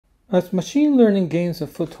As machine learning gains a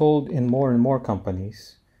foothold in more and more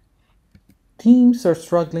companies, teams are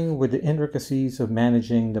struggling with the intricacies of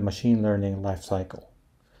managing the machine learning lifecycle.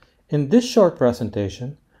 In this short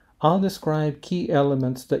presentation, I'll describe key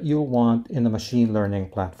elements that you'll want in a machine learning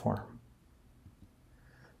platform.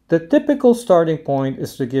 The typical starting point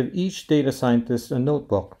is to give each data scientist a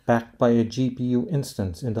notebook backed by a GPU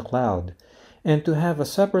instance in the cloud, and to have a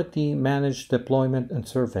separate team manage deployment and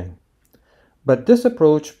serving. But this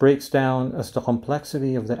approach breaks down as the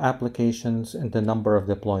complexity of the applications and the number of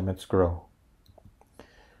deployments grow.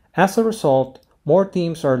 As a result, more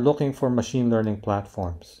teams are looking for machine learning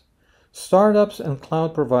platforms. Startups and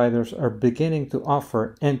cloud providers are beginning to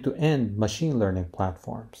offer end-to-end machine learning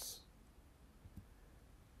platforms.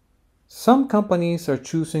 Some companies are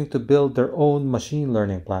choosing to build their own machine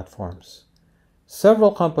learning platforms.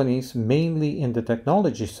 Several companies, mainly in the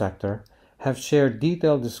technology sector, have shared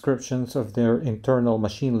detailed descriptions of their internal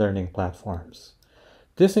machine learning platforms.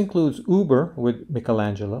 This includes Uber with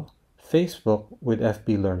Michelangelo, Facebook with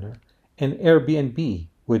FBLearner, and Airbnb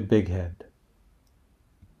with BigHead.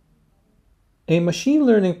 A machine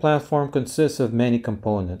learning platform consists of many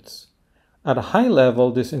components. At a high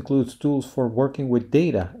level, this includes tools for working with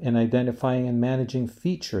data and identifying and managing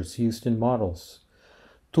features used in models,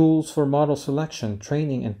 tools for model selection,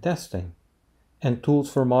 training, and testing, and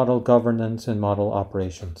tools for model governance and model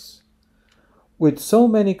operations. With so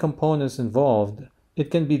many components involved, it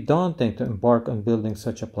can be daunting to embark on building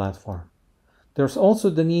such a platform. There's also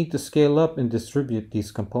the need to scale up and distribute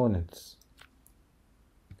these components.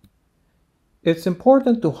 It's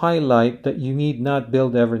important to highlight that you need not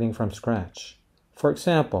build everything from scratch. For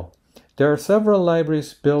example, there are several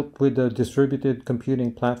libraries built with the distributed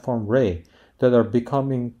computing platform Ray that are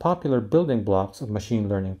becoming popular building blocks of machine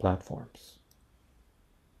learning platforms.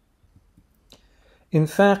 In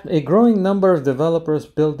fact, a growing number of developers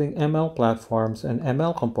building ML platforms and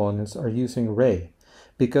ML components are using Ray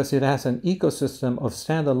because it has an ecosystem of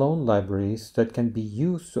standalone libraries that can be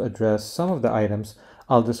used to address some of the items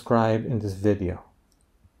I'll describe in this video.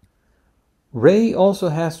 Ray also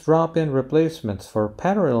has drop-in replacements for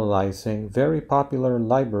parallelizing very popular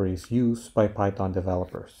libraries used by Python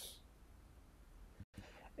developers.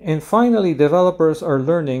 And finally, developers are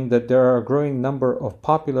learning that there are a growing number of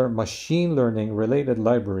popular machine learning related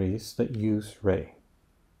libraries that use Ray.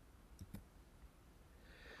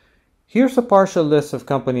 Here's a partial list of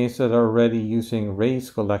companies that are already using Ray's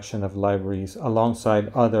collection of libraries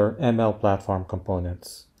alongside other ML platform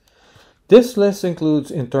components. This list includes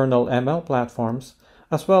internal ML platforms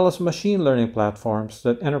as well as machine learning platforms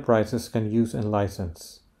that enterprises can use and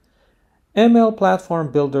license. ML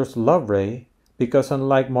platform builders love Ray because,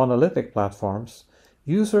 unlike monolithic platforms,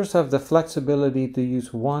 users have the flexibility to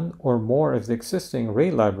use one or more of the existing Ray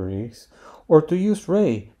libraries or to use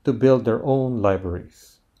Ray to build their own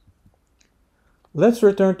libraries. Let's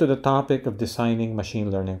return to the topic of designing machine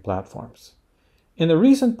learning platforms. In a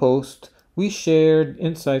recent post, we shared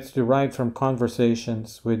insights derived from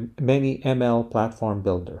conversations with many ML platform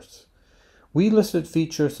builders. We listed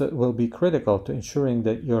features that will be critical to ensuring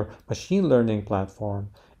that your machine learning platform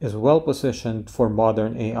is well positioned for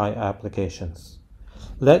modern AI applications.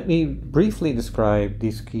 Let me briefly describe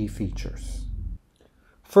these key features.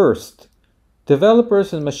 First,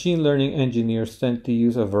 developers and machine learning engineers tend to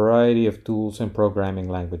use a variety of tools and programming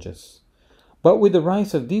languages. But with the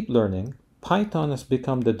rise of deep learning, Python has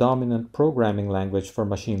become the dominant programming language for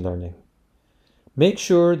machine learning. Make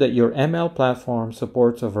sure that your ML platform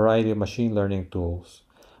supports a variety of machine learning tools,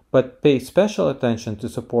 but pay special attention to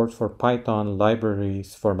support for Python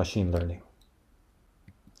libraries for machine learning.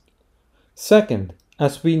 Second,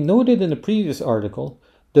 as we noted in a previous article,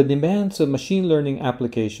 the demands of machine learning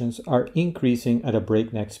applications are increasing at a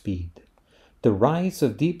breakneck speed. The rise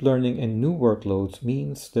of deep learning and new workloads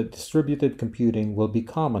means that distributed computing will be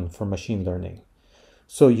common for machine learning,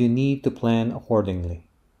 so you need to plan accordingly.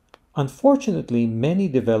 Unfortunately, many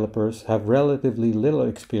developers have relatively little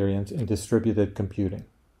experience in distributed computing.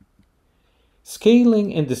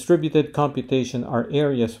 Scaling and distributed computation are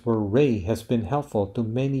areas where Ray has been helpful to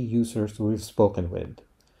many users we've spoken with.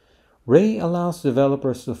 Ray allows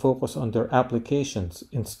developers to focus on their applications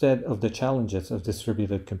instead of the challenges of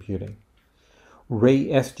distributed computing. Ray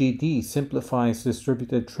SGD simplifies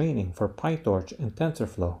distributed training for PyTorch and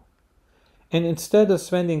TensorFlow. And instead of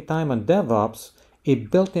spending time on DevOps, a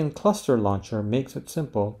built-in cluster launcher makes it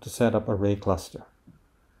simple to set up a Ray cluster.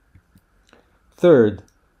 Third,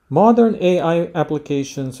 modern AI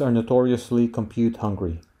applications are notoriously compute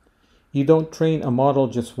hungry. You don't train a model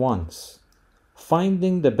just once.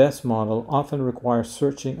 Finding the best model often requires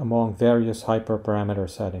searching among various hyperparameter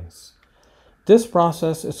settings. This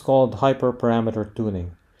process is called hyperparameter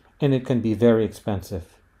tuning, and it can be very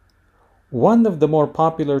expensive. One of the more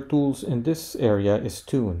popular tools in this area is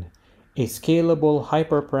Tune, a scalable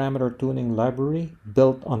hyperparameter tuning library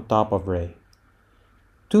built on top of Ray.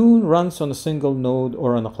 Tune runs on a single node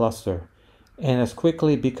or on a cluster, and has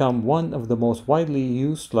quickly become one of the most widely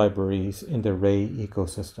used libraries in the Ray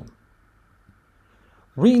ecosystem.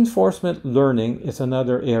 Reinforcement learning is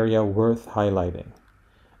another area worth highlighting.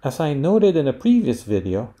 As I noted in a previous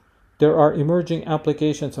video, there are emerging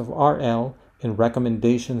applications of RL in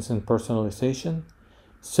recommendations and personalization,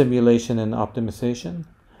 simulation and optimization,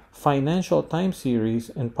 financial time series,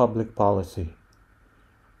 and public policy.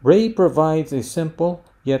 Ray provides a simple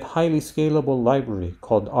yet highly scalable library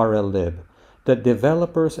called RLlib that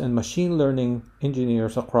developers and machine learning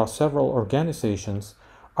engineers across several organizations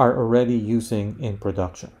are already using in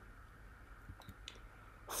production.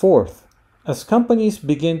 Fourth, as companies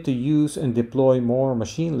begin to use and deploy more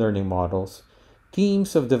machine learning models,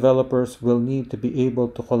 teams of developers will need to be able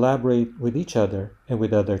to collaborate with each other and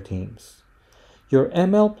with other teams. Your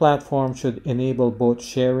ML platform should enable both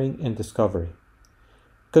sharing and discovery.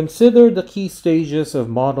 Consider the key stages of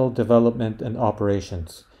model development and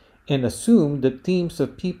operations, and assume that teams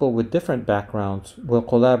of people with different backgrounds will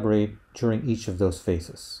collaborate during each of those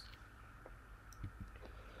phases.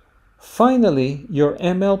 Finally, your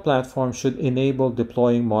ML platform should enable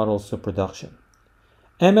deploying models to production.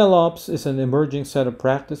 MLOps is an emerging set of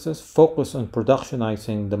practices focused on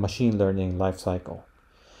productionizing the machine learning lifecycle.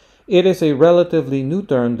 It is a relatively new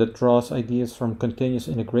term that draws ideas from continuous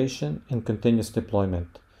integration and continuous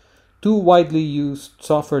deployment, two widely used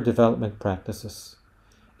software development practices.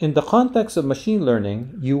 In the context of machine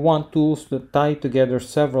learning, you want tools that tie together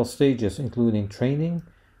several stages, including training,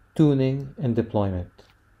 tuning, and deployment.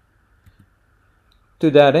 To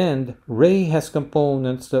that end, Ray has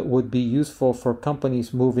components that would be useful for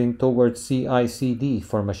companies moving towards CI/CD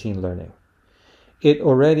for machine learning. It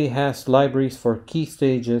already has libraries for key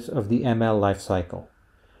stages of the ML lifecycle: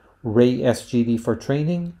 Ray SGD for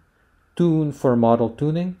training, Tune for model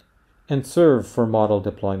tuning, and Serve for model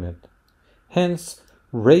deployment. Hence,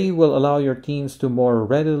 Ray will allow your teams to more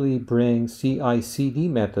readily bring CI/CD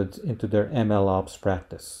methods into their MLOps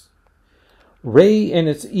practice. Ray and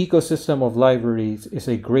its ecosystem of libraries is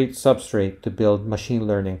a great substrate to build machine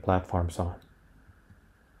learning platforms on.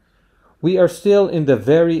 We are still in the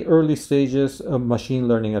very early stages of machine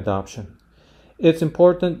learning adoption. It's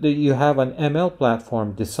important that you have an ML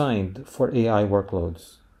platform designed for AI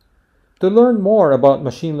workloads. To learn more about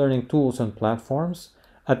machine learning tools and platforms,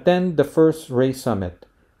 attend the first Ray Summit,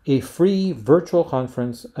 a free virtual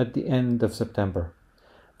conference at the end of September.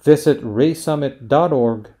 Visit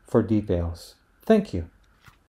raysummit.org for details. Thank you.